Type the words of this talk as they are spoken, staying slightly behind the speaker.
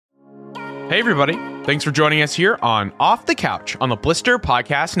Hey everybody, thanks for joining us here on Off the Couch on the Blister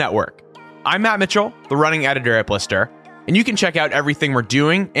Podcast Network. I'm Matt Mitchell, the running editor at Blister, and you can check out everything we're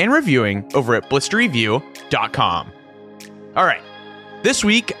doing and reviewing over at blisterreview.com. All right, this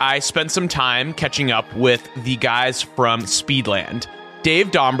week I spent some time catching up with the guys from Speedland,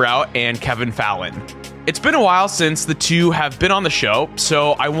 Dave Dombrow and Kevin Fallon. It's been a while since the two have been on the show,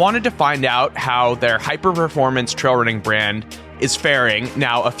 so I wanted to find out how their hyper-performance trail running brand is faring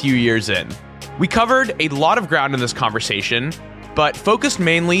now a few years in. We covered a lot of ground in this conversation, but focused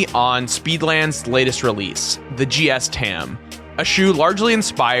mainly on Speedland's latest release, the GS TAM, a shoe largely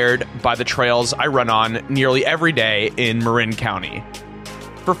inspired by the trails I run on nearly every day in Marin County.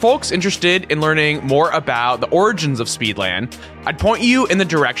 For folks interested in learning more about the origins of Speedland, I'd point you in the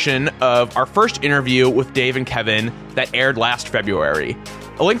direction of our first interview with Dave and Kevin that aired last February.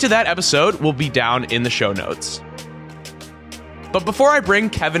 A link to that episode will be down in the show notes. But before I bring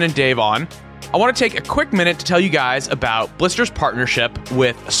Kevin and Dave on, I want to take a quick minute to tell you guys about Blister's partnership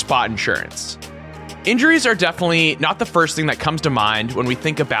with Spot Insurance. Injuries are definitely not the first thing that comes to mind when we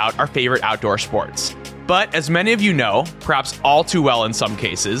think about our favorite outdoor sports. But as many of you know, perhaps all too well in some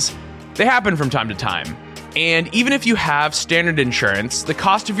cases, they happen from time to time. And even if you have standard insurance, the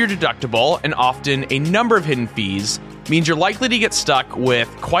cost of your deductible and often a number of hidden fees means you're likely to get stuck with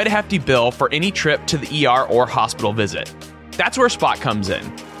quite a hefty bill for any trip to the ER or hospital visit. That's where Spot comes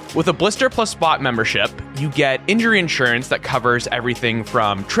in. With a Blister plus Spot membership, you get injury insurance that covers everything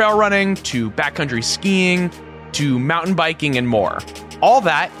from trail running to backcountry skiing to mountain biking and more. All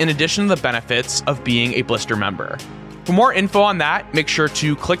that in addition to the benefits of being a Blister member. For more info on that, make sure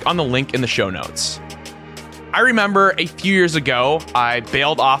to click on the link in the show notes. I remember a few years ago, I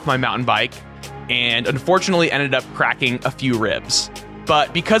bailed off my mountain bike and unfortunately ended up cracking a few ribs.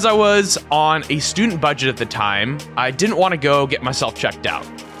 But because I was on a student budget at the time, I didn't want to go get myself checked out.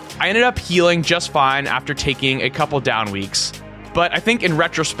 I ended up healing just fine after taking a couple down weeks. But I think in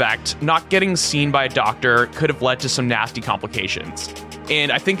retrospect, not getting seen by a doctor could have led to some nasty complications.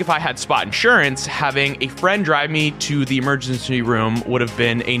 And I think if I had Spot insurance, having a friend drive me to the emergency room would have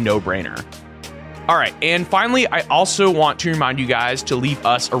been a no-brainer. All right, and finally, I also want to remind you guys to leave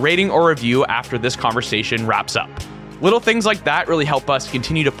us a rating or review after this conversation wraps up. Little things like that really help us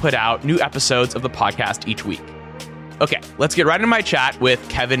continue to put out new episodes of the podcast each week. Okay, let's get right into my chat with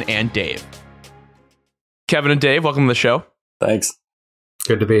Kevin and Dave. Kevin and Dave, welcome to the show. Thanks.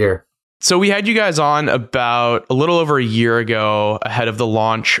 Good to be here. So we had you guys on about a little over a year ago ahead of the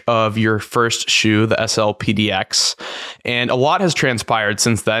launch of your first shoe, the SL PDX, and a lot has transpired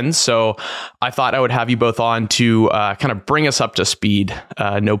since then. So I thought I would have you both on to kind of bring us up to speed,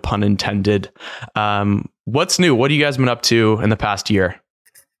 no pun intended. What's new? What have you guys been up to in the past year?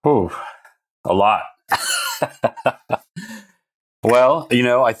 Ooh, a lot. Well,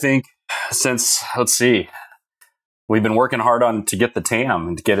 I think since, we've been working hard to get the TAM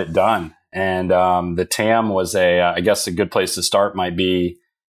and to get it done. And the TAM was I guess a good place to start might be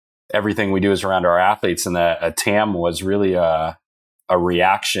everything we do is around our athletes. And a TAM was really a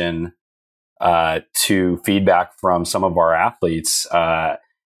reaction to feedback from some of our athletes,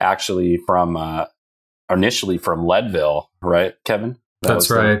 actually initially from Leadville, right, Kevin?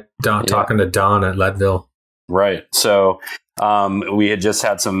 That's right. Talking to Don at Leadville. Right. So we had just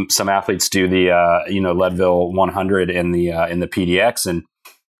had some athletes do the Leadville 100 in the PDX, and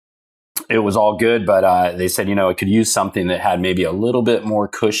it was all good. But they said it could use something that had maybe a little bit more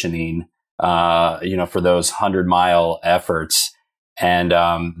cushioning, for those 100-mile efforts. And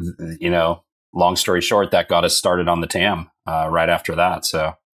long story short, that got us started on the TAM right after that.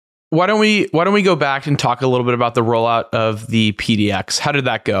 So. Why don't we go back and talk a little bit about the rollout of the PDX? How did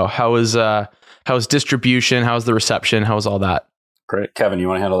that go? How was distribution? How was the reception? How was all that? Great. Kevin, you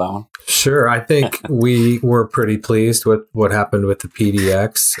want to handle that one? Sure. I think we were pretty pleased with what happened with the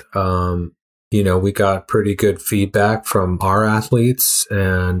PDX. We got pretty good feedback from our athletes,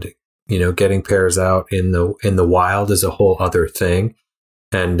 and getting pairs out in the wild is a whole other thing.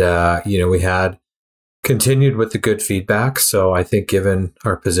 And we had continued with the good feedback. So I think given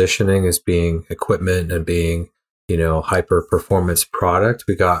our positioning as being equipment and being, hyper performance product,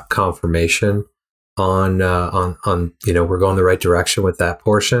 we got confirmation on we're going the right direction with that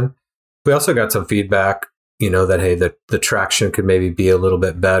portion. We also got some feedback, that, hey, the traction could maybe be a little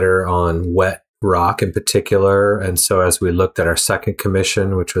bit better on wet rock in particular. And so as we looked at our second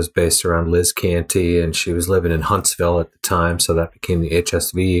commission, which was based around Liz Canty, and she was living in Huntsville at the time, so that became the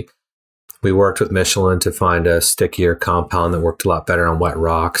HSV. We worked with Michelin to find a stickier compound that worked a lot better on wet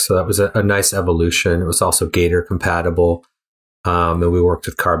rock. So that was a nice evolution. It was also Gator compatible. And we worked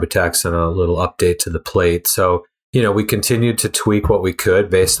with Carbitex on a little update to the plate. So we continued to tweak what we could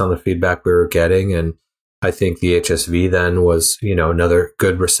based on the feedback we were getting. And I think the HSV then was, another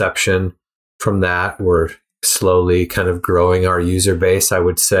good reception from that. We're slowly kind of growing our user base, I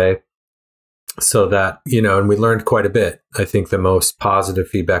would say. So that, and we learned quite a bit. I think the most positive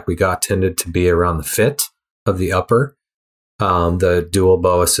feedback we got tended to be around the fit of the upper. The dual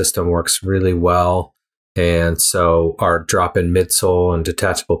BOA system works really well. And so our drop-in midsole and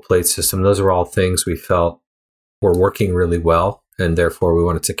detachable plate system, those are all things we felt were working really well. And therefore, we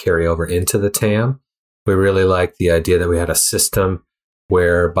wanted to carry over into the TAM. We really liked the idea that we had a system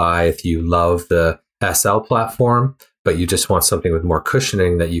whereby if you love the SL platform, but you just want something with more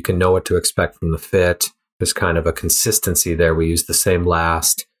cushioning, that you can know what to expect from the fit. There's kind of a consistency there. We use the same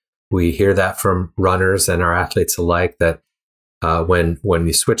last. We hear that from runners and our athletes alike, that when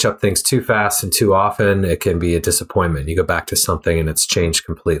you switch up things too fast and too often, it can be a disappointment. You go back to something and it's changed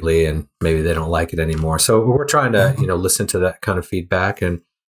completely, and maybe they don't like it anymore. So we're trying to listen to that kind of feedback and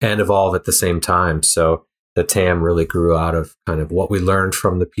evolve at the same time. So the TAM really grew out of kind of what we learned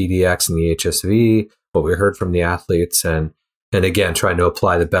from the PDX and the HSV, what we heard from the athletes, and again, trying to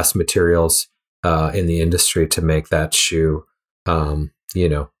apply the best materials in the industry to make that shoe,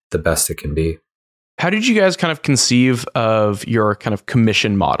 the best it can be. How did you guys kind of conceive of your kind of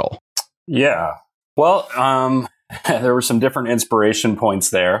commission model? Yeah, well, there were some different inspiration points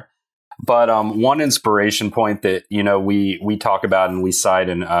there, but one inspiration point that we talk about and we cite,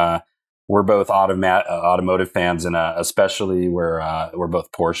 and we're both automotive fans, and especially we're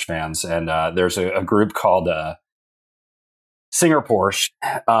both Porsche fans. And there's a group called Singer Porsche,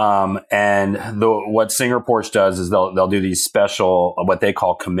 and what Singer Porsche does is they'll do these special, what they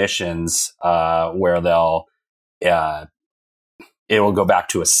call commissions, where it will go back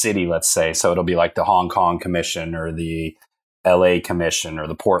to a city, let's say. So it'll be like the Hong Kong commission or the LA commission or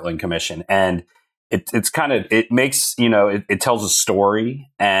the Portland commission, and it makes, it tells a story,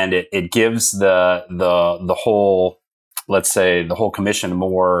 and it gives the whole, let's say, the whole commission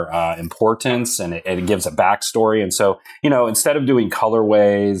more importance, and it gives a backstory. And so, instead of doing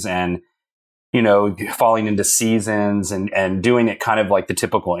colorways and, falling into seasons and doing it kind of like the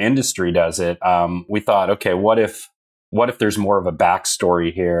typical industry does it, we thought, okay, what if there's more of a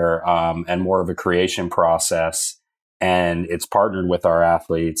backstory here, and more of a creation process, and it's partnered with our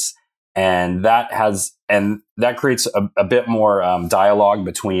athletes. And that creates a bit more dialogue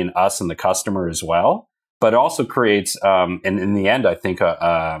between us and the customer as well, but also creates, in the end, I think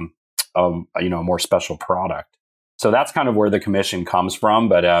a more special product. So that's kind of where the commission comes from.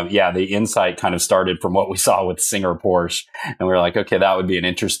 But the insight kind of started from what we saw with Singer Porsche, and we were like, okay, that would be an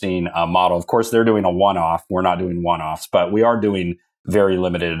interesting model. Of course, they're doing a one-off. We're not doing one-offs, but we are doing very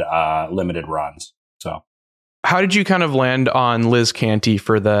limited runs. So. How did you kind of land on Liz Canty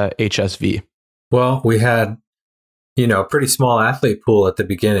for the HSV? Well, we had, a pretty small athlete pool at the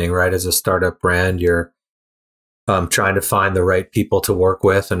beginning, right? As a startup brand, you're trying to find the right people to work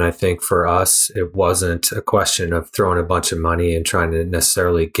with. And I think for us, it wasn't a question of throwing a bunch of money and trying to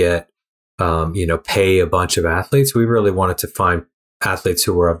necessarily get, pay a bunch of athletes. We really wanted to find athletes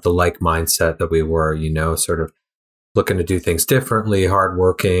who were of the like mindset that we were, sort of looking to do things differently,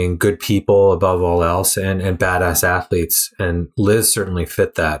 hardworking, good people above all else, and badass athletes. And Liz certainly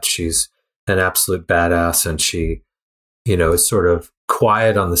fit that. She's an absolute badass, and she, is sort of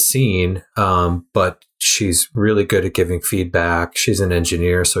quiet on the scene, but she's really good at giving feedback. She's an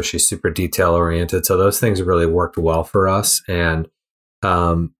engineer, so she's super detail oriented. So those things really worked well for us. And,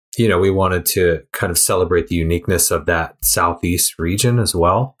 we wanted to kind of celebrate the uniqueness of that Southeast region as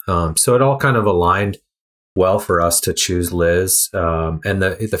well. So it all kind of aligned well for us to choose Liz, and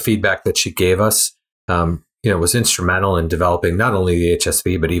the feedback that she gave us, was instrumental in developing not only the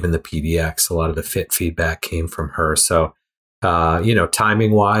HSV but even the PDX. A lot of the fit feedback came from her. So,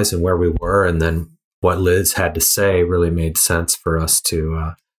 timing wise and where we were, and then what Liz had to say really made sense for us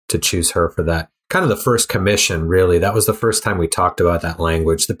to choose her for that. Kind of the first commission, really. That was the first time we talked about that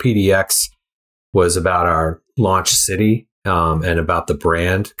language. The PDX was about our launch city, and about the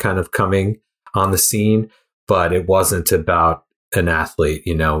brand kind of coming on the scene. But it wasn't about an athlete,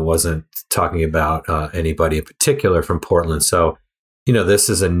 it wasn't talking about anybody in particular from Portland. So, this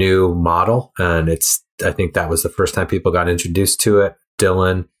is a new model, and I think that was the first time people got introduced to it.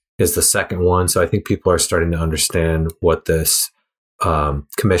 Dylan is the second one. So I think people are starting to understand what this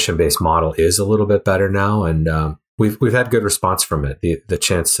commission-based model is a little bit better now. And we've had good response from it. The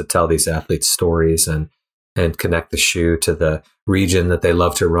chance to tell these athletes stories and connect the shoe to the region that they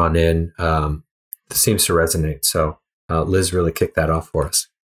love to run in, seems to resonate. So Liz really kicked that off for us.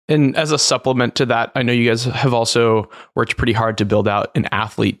 And as a supplement to that, I know you guys have also worked pretty hard to build out an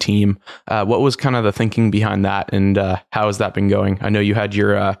athlete team. What was kind of the thinking behind that, and how has that been going? I know you had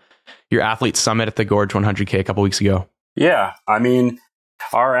your athlete summit at the Gorge 100K a couple weeks ago. Yeah, I mean,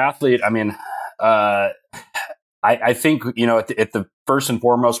 our athlete. I mean, I think at the first and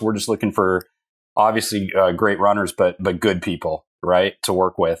foremost, we're just looking for obviously great runners, but good people, right, to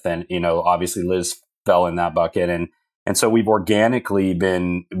work with, and obviously Liz fell in that bucket, and so we've organically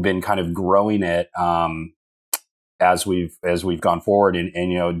been kind of growing it as we've gone forward,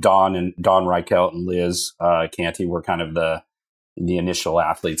 and Don Reichelt and Liz Canty were kind of the initial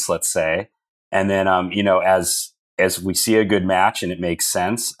athletes, let's say, and then as we see a good match and it makes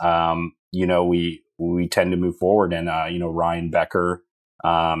sense, we tend to move forward, and Ryan Becker,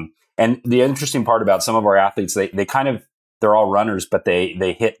 and the interesting part about some of our athletes, they're all runners, but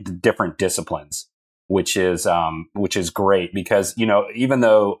they hit different disciplines, which is great, because even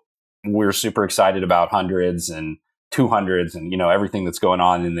though we're super excited about hundreds and 200s and everything that's going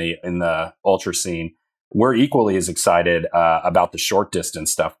on in the ultra scene, we're equally as excited about the short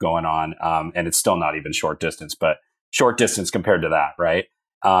distance stuff going on, and it's still not even short distance, but short distance compared to that, right?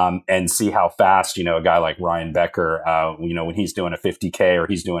 And see how fast a guy like Ryan Becker, when he's doing a 50K or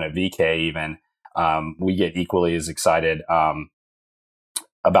he's doing a VK even, we get equally as excited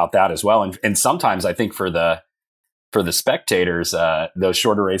about that as well. And sometimes I think for the spectators, those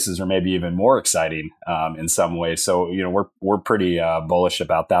shorter races are maybe even more exciting in some ways. So we're pretty bullish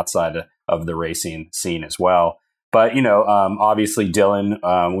about that side of the racing scene as well. But obviously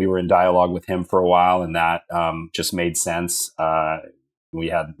Dylan, we were in dialogue with him for a while, and that just made sense. We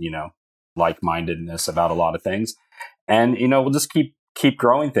had like-mindedness about a lot of things, and we'll just keep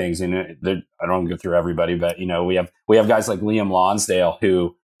growing things. And I don't want to go through everybody, but we have guys like Liam Lonsdale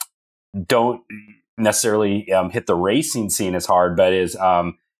who don't necessarily hit the racing scene as hard, but is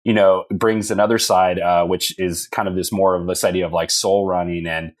brings another side, which is kind of this more of this idea of like soul running,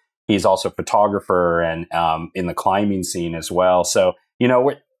 and he's also a photographer and in the climbing scene as well. So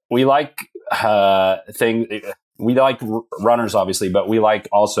we like we like runners obviously, but we like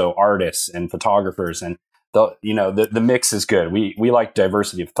also artists and photographers, and the mix is good. We like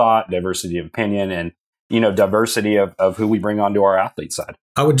diversity of thought, diversity of opinion, and diversity of who we bring onto our athlete side.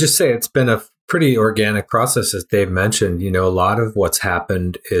 I would just say it's been a pretty organic process, as Dave mentioned. A lot of what's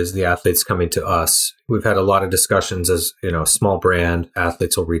happened is the athletes coming to us. We've had a lot of discussions as, small brand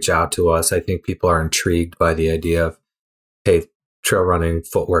athletes will reach out to us. I think people are intrigued by the idea of, hey, trail running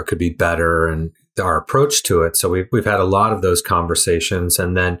footwear could be better, and our approach to it. So we've had a lot of those conversations.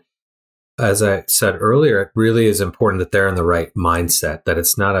 And then, as I said earlier, it really is important that they're in the right mindset, that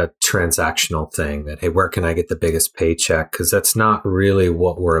it's not a transactional thing, that, hey, where can I get the biggest paycheck? Because that's not really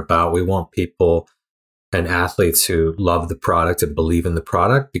what we're about. We want people and athletes who love the product and believe in the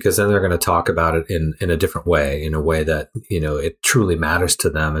product, because then they're going to talk about it in a different way, in a way that, it truly matters to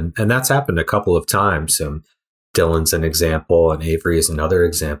them. And that's happened a couple of times. Dylan's an example, and Avery is another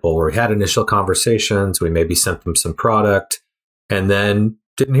example, where we had initial conversations. We maybe sent them some product and then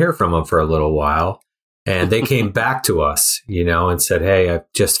didn't hear from them for a little while. And they came back to us, and said, hey, I've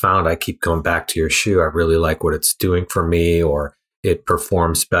just found I keep going back to your shoe. I really like what it's doing for me, or it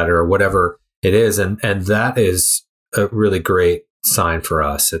performs better, or whatever it is. And that is a really great sign for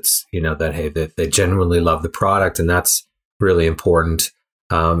us. It's, that, hey, that they genuinely love the product, and that's really important.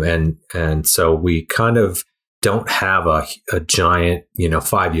 And so we kind of don't have a giant,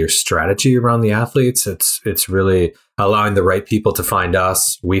 5-year strategy around the athletes. It's really allowing the right people to find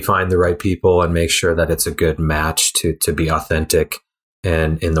us. We find the right people and make sure that it's a good match to be authentic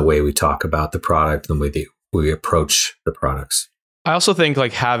and in the way we talk about the product and the way we approach the products. I also think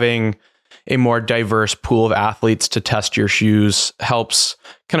like having a more diverse pool of athletes to test your shoes helps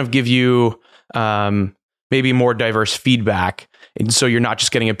kind of give you maybe more diverse feedback. And so you're not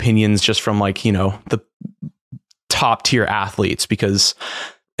just getting opinions just from like, the top tier athletes, because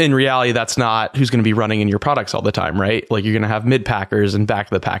in reality, that's not who's going to be running in your products all the time, right? Like you're going to have mid packers and back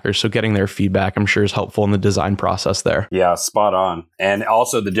of the packers. So getting their feedback, I'm sure, is helpful in the design process there. Yeah, spot on. And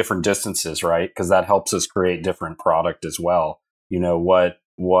also the different distances, right? Because that helps us create different product as well. What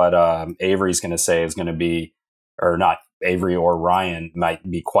Avery's going to say is going to be, or not Avery or Ryan, might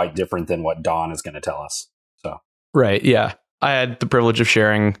be quite different than what Don is going to tell us. So right, yeah. I had the privilege of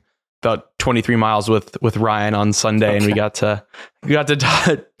sharing about 23 miles with Ryan on Sunday, okay. And we got to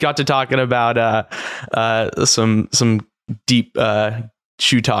talking about some deep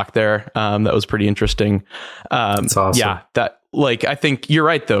shoe talk there. That was pretty interesting. That's awesome. Yeah, that like I think you're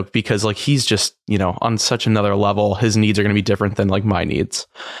right though, because like he's just on such another level. His needs are going to be different than like my needs.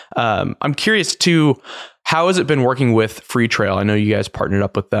 I'm curious too, How has it been working with Free Trail? I know you guys partnered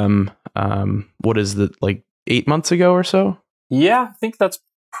up with them. What is it, like 8 months ago or so? Yeah, I think that's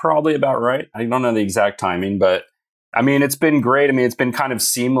probably about right. I don't know the exact timing, but I mean, it's been great. I mean, it's been kind of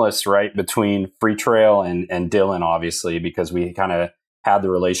seamless, right, between Free Trail and Dylan, obviously, because we kind of had the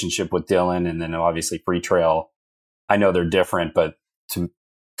relationship with Dylan, and then obviously Free Trail. I know they're different, but to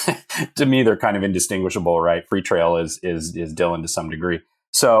to me, they're kind of indistinguishable, right? Free Trail is Dylan to some degree.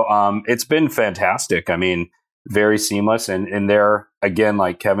 So it's been fantastic. I mean, very seamless, and there again,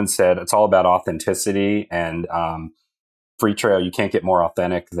 like Kevin said, it's all about authenticity and. Free Trail, you can't get more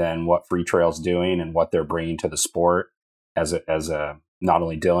authentic than what Free Trail's doing and what they're bringing to the sport as a not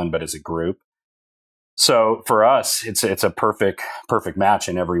only Dylan but as a group. So for us, it's a perfect match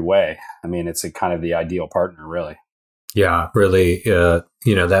in every way. I mean, it's a kind of the ideal partner, really. Yeah, really.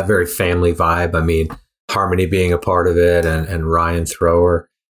 That very family vibe. I mean, Harmony being a part of it, and Ryan Thrower.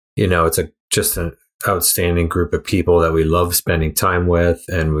 It's just an outstanding group of people that we love spending time with,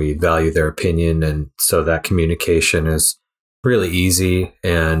 and we value their opinion, and so that communication is really easy.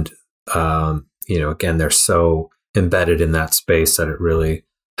 And, again, they're so embedded in that space that it really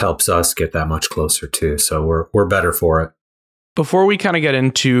helps us get that much closer too. So we're better for it. Before we kind of get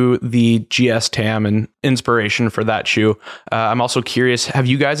into the GS TAM and inspiration for that shoe, I'm also curious, have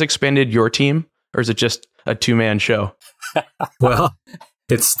you guys expanded your team, or is it just a 2-man show? Well,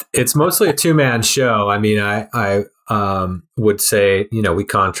 it's mostly a 2-man show. I mean, I would say, we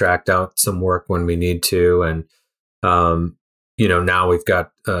contract out some work when we need to. And, now we've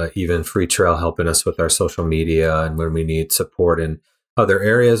got even Free Trail helping us with our social media. And when we need support in other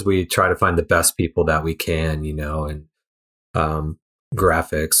areas, we try to find the best people that we can, in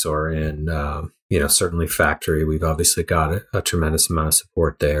graphics or in, certainly factory. We've obviously got a tremendous amount of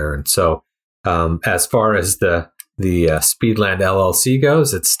support there. And so as far as the Speedland LLC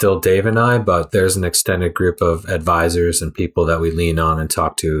goes, it's still Dave and I, but there's an extended group of advisors and people that we lean on and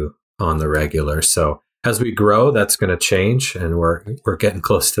talk to on the regular. So as we grow, that's going to change, and we're getting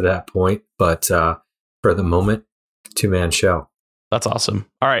close to that point. But for the moment, 2-man show. That's awesome.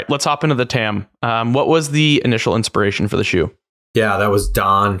 All right, let's hop into the TAM. What was the initial inspiration for the shoe? Yeah, that was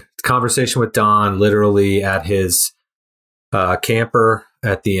Don. Conversation with Don, literally at his camper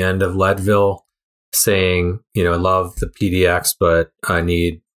at the end of Leadville, saying, I love the PDX, but I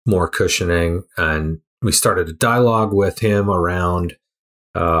need more cushioning. And we started a dialogue with him around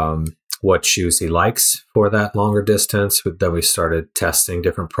what shoes he likes for that longer distance. Then we started testing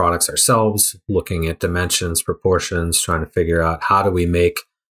different products ourselves, looking at dimensions, proportions, trying to figure out how do we make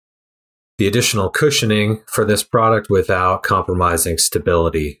the additional cushioning for this product without compromising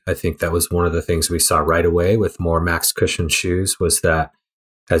stability. I think that was one of the things we saw right away with more max cushion shoes, was that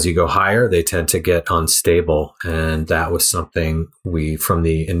as you go higher, they tend to get unstable. And that was something we, from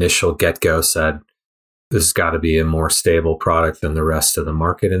the initial get-go, said, this has got to be a more stable product than the rest of the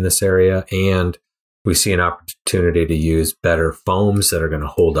market in this area. And we see an opportunity to use better foams that are going to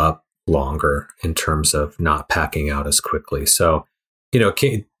hold up longer in terms of not packing out as quickly. So,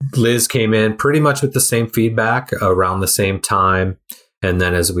 Liz came in pretty much with the same feedback around the same time. And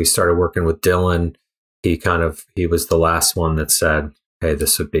then as we started working with Dylan, he was the last one that said, hey,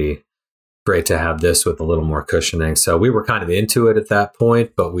 this would be great to have this with a little more cushioning. So we were kind of into it at that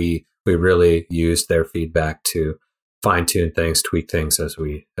point, but we really used their feedback to fine tune things, tweak things as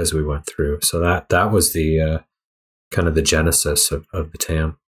we went through. So that was the kind of the genesis of the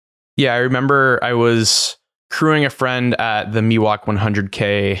TAM. Yeah, I remember I was crewing a friend at the Miwok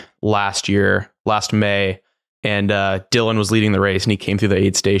 100K last May, and Dylan was leading the race, and he came through the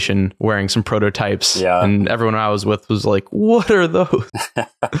aid station wearing some prototypes. Yeah. And everyone I was with was like, what are those?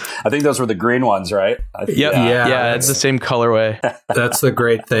 I think those were the green ones, right? Yeah, it's the same colorway. That's the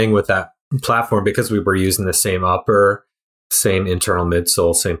great thing with that platform, because we were using the same upper, same internal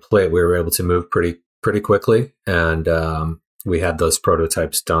midsole, same plate. We were able to move pretty quickly, and we had those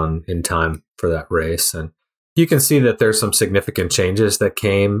prototypes done in time for that race. And you can see that there's some significant changes that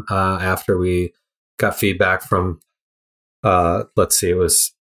came after we got feedback from, it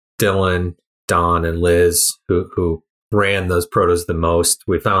was Dylan, Don, and Liz who ran those protos the most.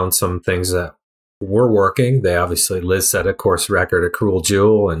 We found some things that were working. Liz set a course record at Cruel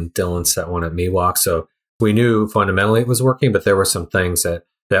Jewel, and Dylan set one at Miwok. So we knew fundamentally it was working, but there were some things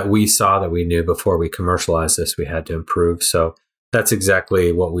that we saw that we knew before we commercialized this, we had to improve. So that's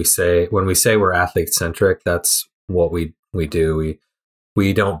exactly what we say. When we say we're athlete-centric, that's what we do.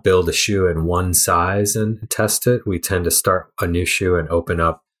 We don't build a shoe in one size and test it. We tend to start a new shoe and open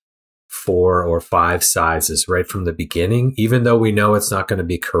up 4 or 5 sizes right from the beginning. Even though we know it's not going to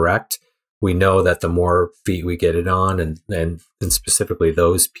be correct, we know that the more feet we get it on, and specifically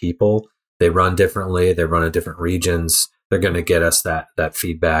those people, They run differently. They run in different regions. They're going to get us that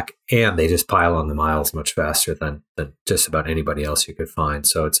feedback, and they just pile on the miles much faster than just about anybody else you could find.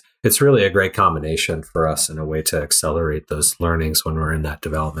 So it's really a great combination for us and a way to accelerate those learnings when we're in that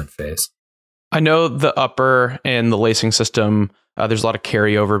development phase. I know the upper and the lacing system, there's a lot of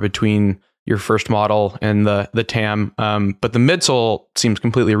carryover between your first model and the TAM, but the midsole seems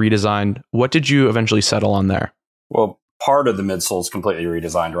completely redesigned. What did you eventually settle on there? Well, part of the midsole is completely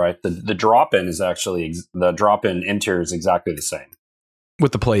redesigned, right? The drop-in is actually, the drop-in interior is exactly the same.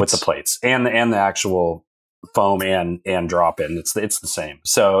 With the plates? With the plates. And the actual foam and drop-in. It's the same.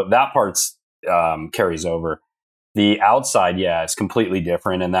 So that part's carries over. The outside, it's completely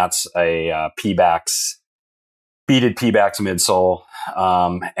different. And that's a beaded P-backs midsole.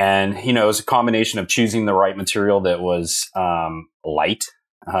 And, it was a combination of choosing the right material that was light,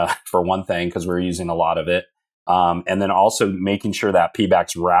 for one thing, because we were using a lot of it. And then also making sure that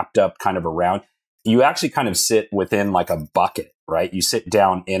P-back's wrapped up kind of around. You actually kind of sit within like a bucket, right? You sit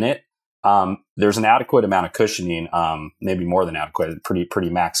down in it. There's an adequate amount of cushioning, maybe more than adequate, pretty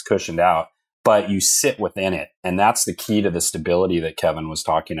max cushioned out, but you sit within it. And that's the key to the stability that Kevin was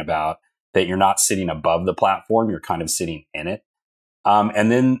talking about, that you're not sitting above the platform, you're kind of sitting in it.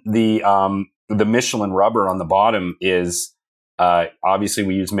 And then the Michelin rubber on the bottom is, obviously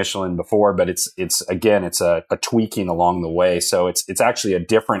we used Michelin before, but it's a tweaking along the way. So it's actually a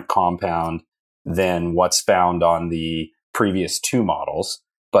different compound than what's found on the previous two models,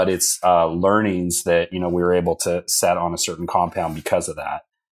 but it's learnings that, we were able to set on a certain compound because of that.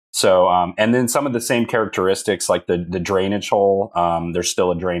 So, and then some of the same characteristics, like the drainage hole, there's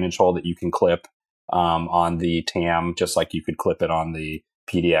still a drainage hole that you can clip on the TAM, just like you could clip it on the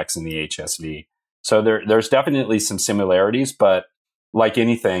PDX and the HSV. So there's definitely some similarities, but like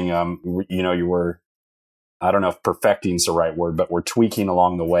anything, you were, I don't know if perfecting is the right word, but we're tweaking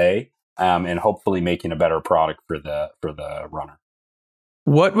along the way, and hopefully making a better product for the runner.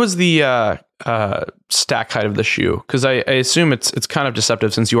 What was the stack height of the shoe? Because I assume it's kind of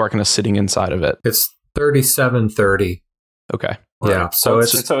deceptive since you are kind of sitting inside of it. It's 3730. Okay. Yeah. So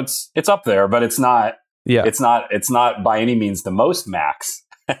it's up there, but it's not. Yeah. It's not by any means the most max.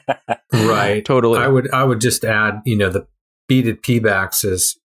 Right. Totally. I would just add, the beaded P-backs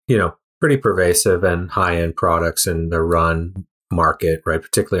is, pretty pervasive and high-end products in the run market, right?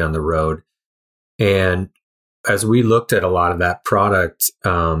 Particularly on the road. And as we looked at a lot of that product,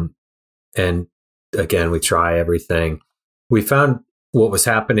 and again, we try everything, we found what was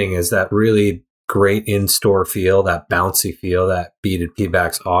happening is that really great in-store feel, that bouncy feel that beaded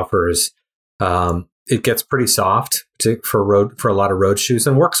P-backs offers. It gets pretty soft for a lot of road shoes,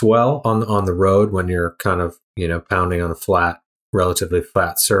 and works well on the road when you're kind of, pounding on a relatively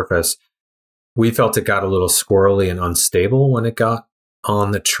flat surface. We felt it got a little squirrely and unstable when it got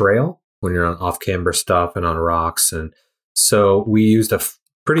on the trail, when you're on off-camber stuff and on rocks. And so we used a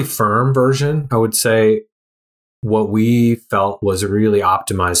pretty firm version. I would say what we felt was really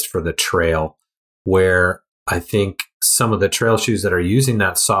optimized for the trail, where I think some of the trail shoes that are using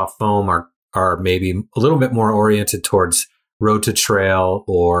that soft foam are maybe a little bit more oriented towards road to trail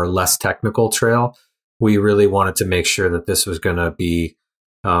or less technical trail. We really wanted to make sure that this was going to be,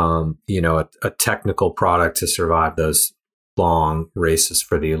 a technical product to survive those long races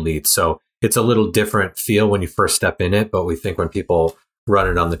for the elite. So it's a little different feel when you first step in it, but we think when people run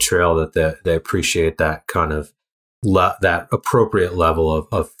it on the trail that they appreciate that kind of that appropriate level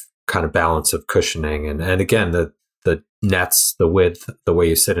of kind of balance of cushioning. And again, the nets, the width, the way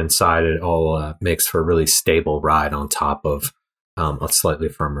you sit inside it all makes for a really stable ride on top of a slightly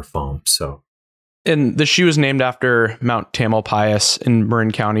firmer foam. So, and the shoe is named after Mount Tamalpais in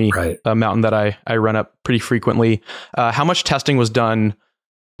Marin County, right, a mountain that I run up pretty frequently. How much testing was done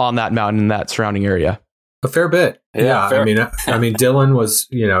on that mountain in that surrounding area? A fair bit. Yeah. Fair. I mean, Dylan was,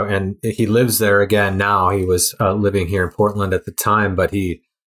 and he lives there again now. He was living here in Portland at the time, but he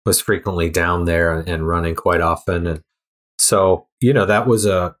was frequently down there and running quite often. And so, that was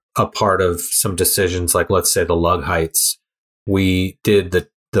a part of some decisions, like let's say the lug heights. We did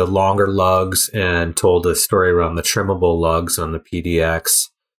the longer lugs and told a story around the trimmable lugs on the PDX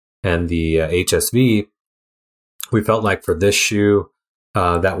and the HSV. We felt like for this shoe,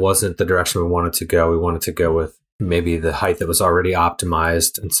 that wasn't the direction we wanted to go. We wanted to go with maybe the height that was already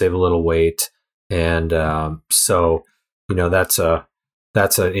optimized and save a little weight. And so, that's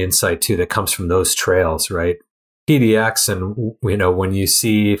an insight too that comes from those trails, right? PDX, and when you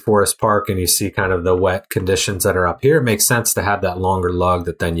see Forest Park and you see kind of the wet conditions that are up here, it makes sense to have that longer lug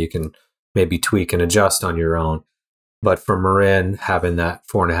that then you can maybe tweak and adjust on your own. But for Marin, having that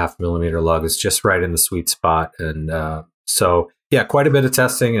 4.5 millimeter lug is just right in the sweet spot. And so Yeah, quite a bit of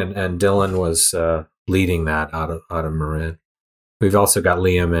testing, and Dylan was leading that out of Marin. We've also got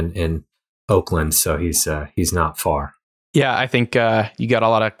Liam in Oakland, so he's not far. Yeah, I think you got a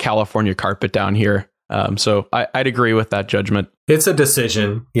lot of California carpet down here. So I'd agree with that judgment. It's a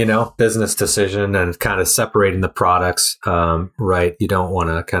decision, business decision, and kind of separating the products, right? You don't want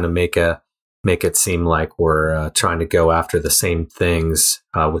to kind of make it seem like we're trying to go after the same things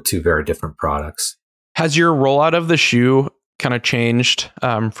with two very different products. Has your rollout of the shoe kind of changed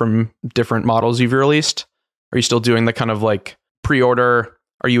from different models you've released? Are you still doing the kind of like pre-order?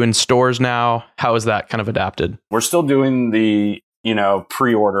 Are you in stores now? How is that kind of adapted? We're still doing the,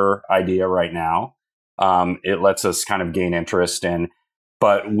 pre-order idea right now. It lets us kind of gain interest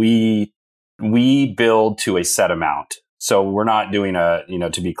but we build to a set amount. So we're not doing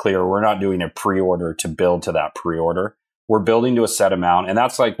to be clear, we're not doing a pre-order to build to that pre-order. We're building to a set amount. And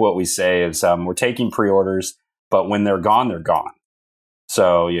that's like what we say is we're taking pre-orders, but when they're gone, they're gone.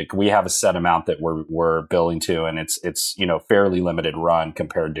 So we have a set amount that we're building to, and it's fairly limited run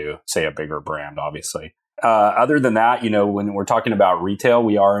compared to, say, a bigger brand, obviously. Other than that, when we're talking about retail,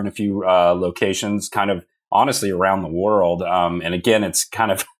 we are in a few locations kind of honestly around the world. And again, it's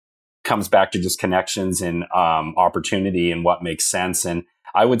kind of comes back to just connections and opportunity and what makes sense. And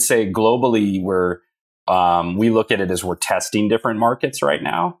I would say globally, we look at it as we're testing different markets right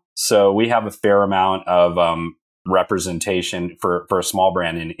now. So we have a fair amount of representation for a small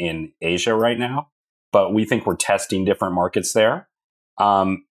brand in Asia right now, but we think we're testing different markets there.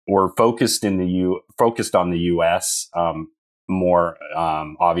 We're focused on the US more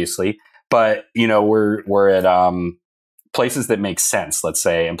obviously, but we're at places that make sense, let's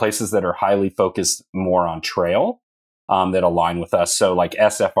say, and places that are highly focused more on trail that align with us. So like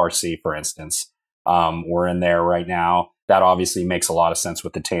SFRC, for instance, we're in there right now. That obviously makes a lot of sense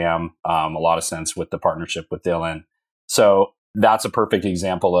with the TAM, a lot of sense with the partnership with Dylan. So that's a perfect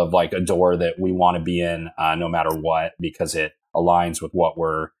example of like a door that we want to be in no matter what, because it aligns with what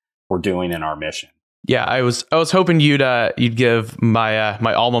we're doing in our mission. Yeah, I was hoping you'd give my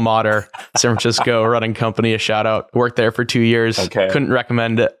my alma mater, San Francisco running company, a shout out. Worked there for 2 years. Okay. Couldn't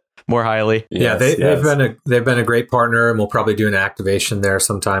recommend it more highly. Yeah, they've been a great partner, and we'll probably do an activation there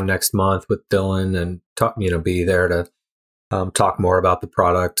sometime next month with Dylan and be there to talk more about the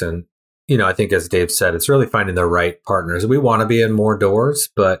product. And I think, as Dave said, it's really finding the right partners. We want to be in more doors,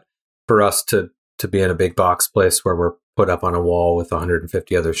 but for us to be in a big box place where we're put up on a wall with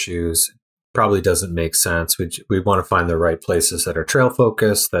 150 other shoes probably doesn't make sense. We want to find the right places that are trail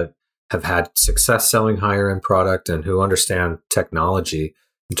focused, that have had success selling higher end product, and who understand technology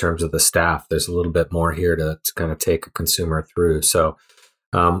in terms of the staff. There's a little bit more here to kind of take a consumer through. So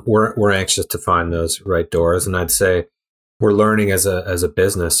we're anxious to find those right doors. And I'd say we're learning as a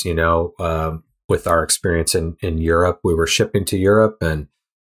business, with our experience in Europe. We were shipping to Europe, and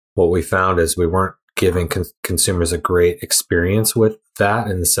what we found is we weren't giving consumers a great experience with that,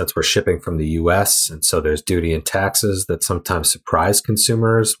 in the sense we're shipping from the US. And so there's duty and taxes that sometimes surprise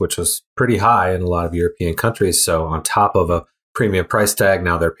consumers, which was pretty high in a lot of European countries. So on top of a premium price tag,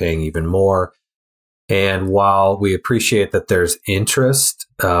 now they're paying even more. And while we appreciate that there's interest,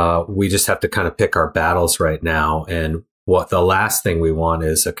 we just have to kind of pick our battles right now. And what the last thing we want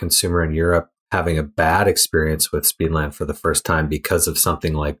is a consumer in Europe having a bad experience with Speedland for the first time because of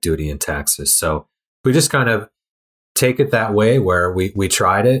something like duty and taxes. So we just kind of take it that way, where we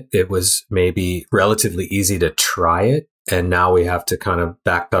tried it. It was maybe relatively easy to try it. And now we have to kind of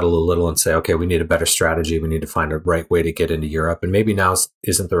backpedal a little and say, okay, we need a better strategy. We need to find a right way to get into Europe. And maybe now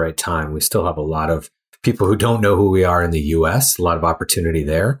isn't the right time. We still have a lot of people who don't know who we are in the US, a lot of opportunity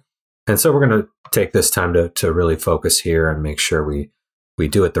there. And so we're going to take this time to really focus here and make sure we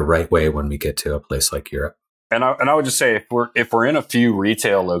do it the right way when we get to a place like Europe. And I would just say, if we're in a few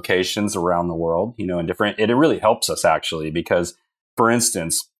retail locations around the world, in different, it really helps us actually, because, for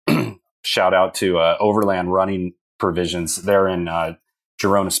instance, shout out to Overland Running Provisions. They're in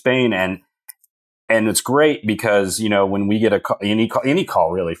Girona, Spain, and it's great because when we get any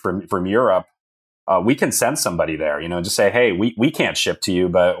call really from Europe, we can send somebody there. Just say, hey, we can't ship to you,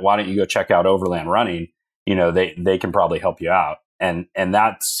 but why don't you go check out Overland Running? They can probably help you out. And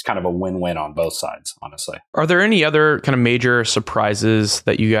that's kind of a win-win on both sides, honestly. Are there any other kind of major surprises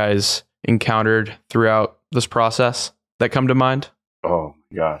that you guys encountered throughout this process that come to mind? Oh,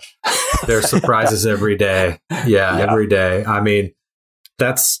 gosh. There's surprises every day. Yeah, every day. I mean,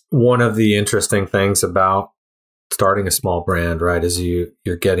 that's one of the interesting things about starting a small brand, right? Is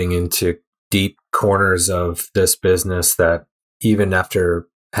you're getting into deep corners of this business that even after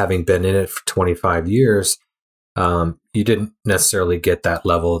having been in it for 25 years, you didn't necessarily get that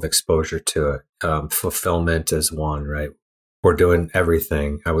level of exposure to it. Fulfillment is one, right? we're doing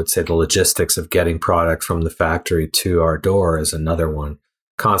everything. I would say the logistics of getting product from the factory to our door is another one.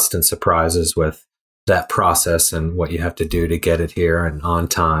 Constant surprises with that process and what you have to do to get it here and on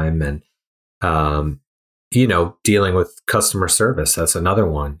time. And, dealing with customer service, that's another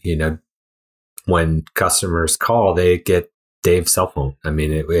one. When customers call, they get Dave's cell phone. I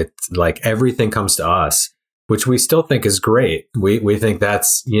mean, it's like everything comes to us, which we still think is great. We think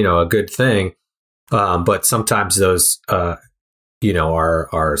that's, a good thing. But sometimes those,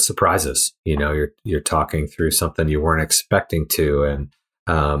 are surprises. You're talking through something you weren't expecting to,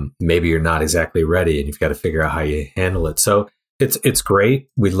 and maybe you're not exactly ready, and you've got to figure out how you handle it. So it's great.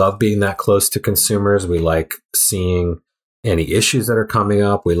 We love being that close to consumers. We like seeing any issues that are coming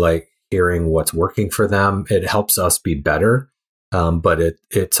up. We like hearing what's working for them. It helps us be better, but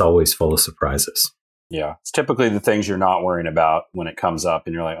it's always full of surprises. Yeah, it's typically the things you're not worrying about when it comes up,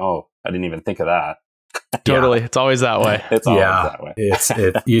 and you're like, "Oh, I didn't even think of that." Totally, it's always that way. It's always that way.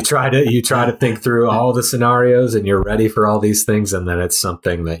 You try to think through all the scenarios, and you're ready for all these things, and then it's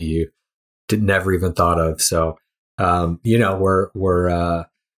something that you never even thought of. So, we're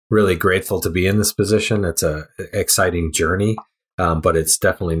really grateful to be in this position. It's a exciting journey, but it's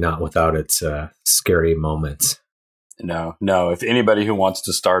definitely not without its scary moments. No. If anybody who wants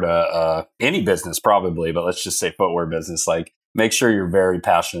to start any business, probably, but let's just say footwear business, like make sure you're very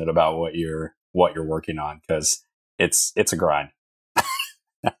passionate about what you're working on, because it's a grind.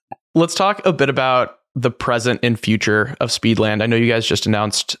 Let's talk a bit about the present and future of Speedland. I know you guys just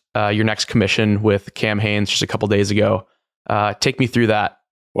announced your next commission with Cam Hanes just a couple days ago. Take me through that.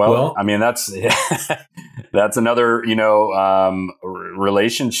 Well, I mean, that's another,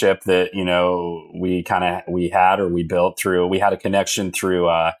 relationship that, we had, or we built through, we had a connection through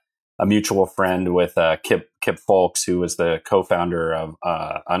a mutual friend with Kip Folks, who was the co-founder of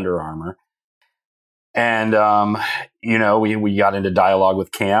Under Armour. And, we got into dialogue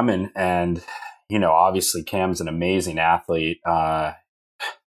with Cam, and obviously Cam's an amazing athlete,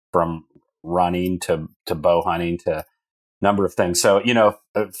 from running to bow hunting to number of things. So,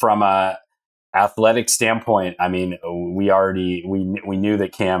 from a athletic standpoint, I mean, we knew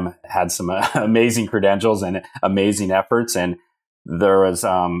that Cam had some amazing credentials and amazing efforts. And there was,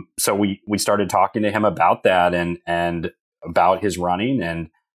 so we started talking to him about that and about his running, and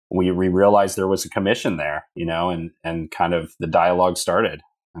we realized there was a commission there, and kind of the dialogue started.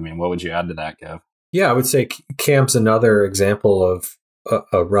 I mean, what would you add to that, Kev? Yeah, I would say Cam's another example of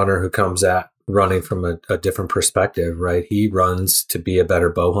a runner who comes at running from a different perspective, right? He runs to be a better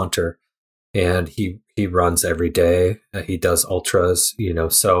bow hunter, and he runs every day. He does ultras,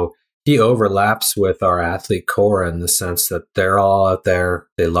 so he overlaps with our athlete core in the sense that they're all out there.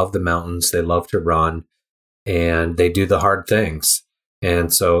 They love the mountains. They love to run, and they do the hard things.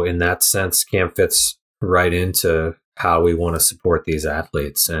 And so in that sense, Cam fits right into how we want to support these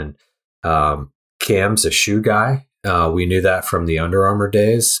athletes. And Cam's a shoe guy. We knew that from the Under Armour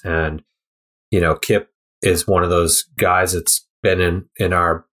days. And, Kip is one of those guys that's been in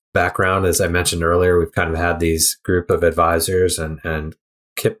our background. As I mentioned earlier, we've kind of had these group of advisors, and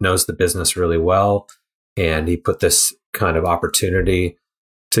Kip knows the business really well. And he put this kind of opportunity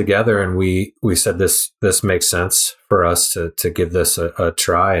together, and we said this makes sense for us to give this a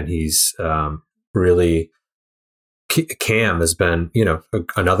try. And he's really, Cam has been,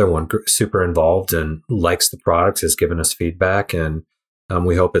 another one super involved and likes the product, has given us feedback, and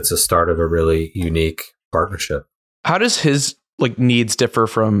we hope it's a start of a really unique partnership. How does his needs differ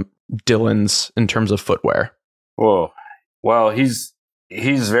from Dylan's in terms of footwear? Whoa. Well, he's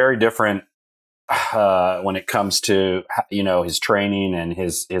very different when it comes to, his training and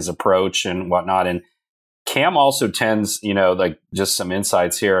his approach and whatnot. And Cam also tends, just some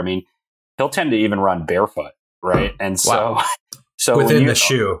insights here. I mean, he'll tend to even run barefoot, right? And so, wow. So within the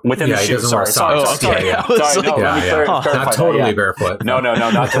shoe, the shoe. Sorry. Not totally barefoot. No,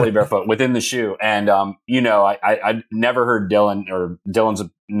 not totally barefoot. Within the shoe, and I never heard Dylan's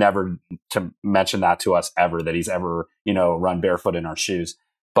never to mention that to us ever, that he's ever run barefoot in our shoes.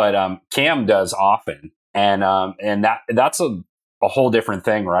 But Cam does often, and that's a whole different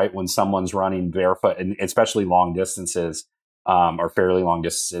thing, right? When someone's running barefoot, and especially long distances, or fairly long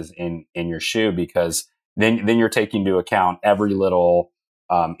distances in your shoe, because then you're taking into account every little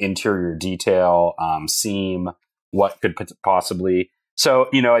interior detail, seam, what could possibly. So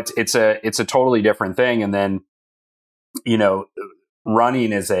it's a totally different thing. And then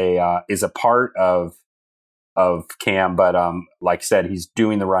running is a part of Cam, but like I said, he's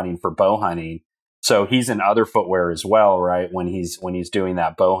doing the running for bow hunting. So he's in other footwear as well, right? When he's doing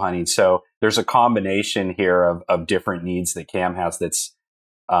that bow hunting. So there's a combination here of different needs that Cam has. That's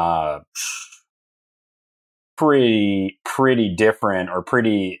pretty different or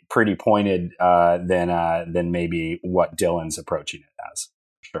pretty pointed than maybe what Dylan's approaching it as.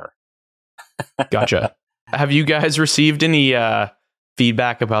 Sure. Gotcha. Have you guys received any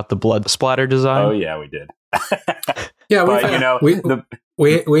feedback about the blood splatter design? Oh yeah, we did. Yeah,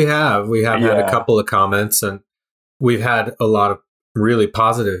 we have had a couple of comments, and we've had a lot of really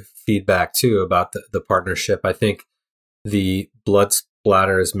positive feedback too about the partnership. I think the blood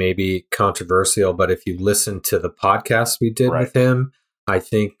splatter is maybe controversial, but if you listen to the podcast we did with him, I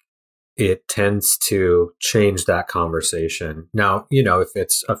think it tends to change that conversation. Now, if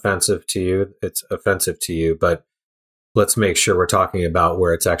it's offensive to you, it's offensive to you, but let's make sure we're talking about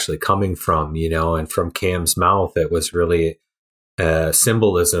where it's actually coming from, and from Cam's mouth, it was really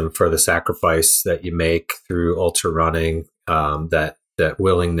symbolism for the sacrifice that you make through ultra running, that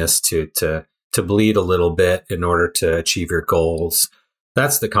willingness to bleed a little bit in order to achieve your goals.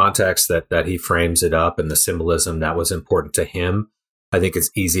 That's the context that he frames it up, and the symbolism that was important to him. I think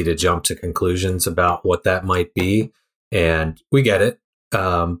it's easy to jump to conclusions about what that might be, and we get it.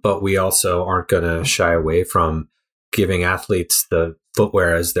 But we also aren't going to shy away from giving athletes the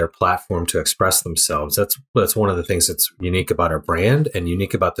footwear as their platform to express themselves. That's one of the things that's unique about our brand and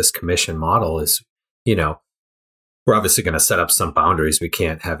unique about this commission model is, we're obviously going to set up some boundaries. We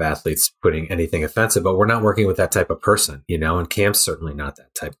can't have athletes putting anything offensive, but we're not working with that type of person, and Cam's certainly not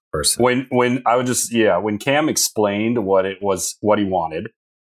that type of person. When Cam explained what he wanted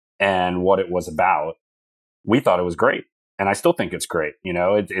and what it was about, we thought it was great. And I still think it's great. It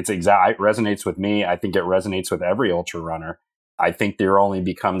resonates with me. I think it resonates with every ultra runner. I think there only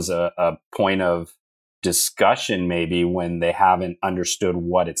becomes a point of discussion maybe when they haven't understood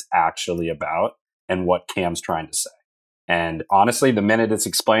what it's actually about and what Cam's trying to say. And honestly, the minute it's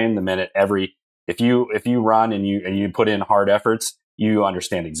explained, if you run and you put in hard efforts, you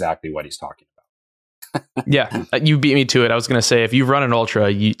understand exactly what he's talking about. Yeah, you beat me to it. I was going to say, if you run an ultra,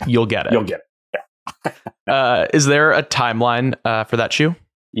 you'll get it. You'll get it. Yeah. Is there a timeline for that shoe?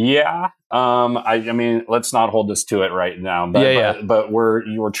 Yeah. I mean, let's not hold us to it right now. But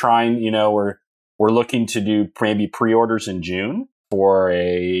we're trying. We're looking to do maybe pre-orders in June for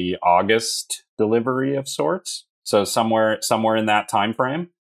a August delivery of sorts. So somewhere in that time frame,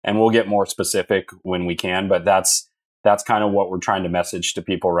 and we'll get more specific when we can. But that's kind of what we're trying to message to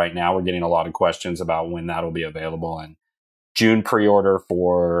people right now. We're getting a lot of questions about when that'll be available, and June pre-order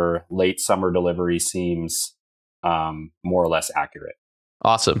for late summer delivery seems more or less accurate.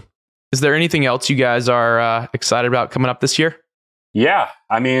 Awesome. Is there anything else you guys are excited about coming up this year? Yeah.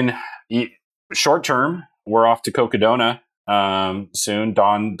 I mean, short term, we're off to Cocodona soon.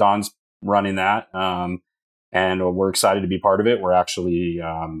 Don's running that. And we're excited to be part of it. We're actually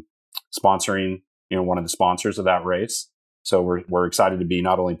sponsoring, one of the sponsors of that race. So we're excited to be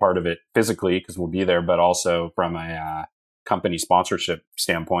not only part of it physically, because we'll be there, but also from a company sponsorship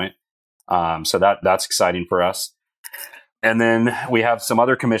standpoint. So that's exciting for us. And then we have some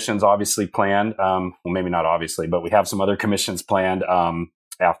other commissions obviously planned. Well, maybe not obviously, but we have some other commissions planned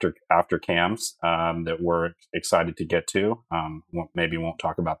after Cam's that we're excited to get to. Maybe won't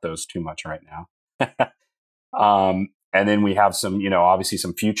talk about those too much right now. And then we have some, obviously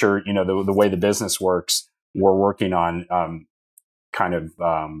some future, the way the business works, we're working on kind of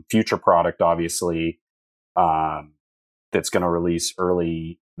future product, obviously, that's going to release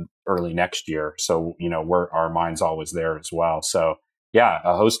early next year. So, our mind's always there as well. So yeah,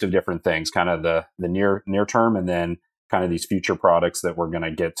 a host of different things, kind of the near term, and then kind of these future products that we're going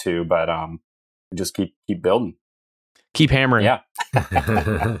to get to, but just keep building. Keep hammering. Yeah.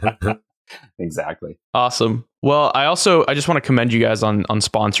 Exactly. Awesome. Well, I just want to commend you guys on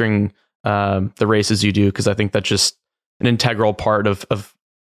sponsoring the races you do, because I think that's just an integral part of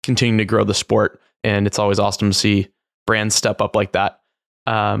continuing to grow the sport. And it's always awesome to see brands step up like that.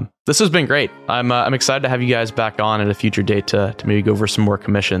 This has been great. I'm excited to have you guys back on at a future date to maybe go over some more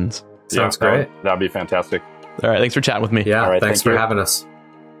commissions. Sounds great. That'd be fantastic. All right. Thanks for chatting with me. Yeah. All right, thanks for having us.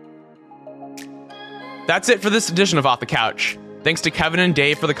 That's it for this edition of Off the Couch. Thanks to Kevin and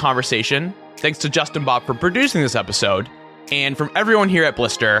Dave for the conversation. Thanks to Justin Bob for producing this episode. And from everyone here at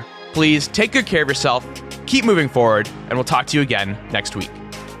Blister, please take good care of yourself, keep moving forward, and we'll talk to you again next week.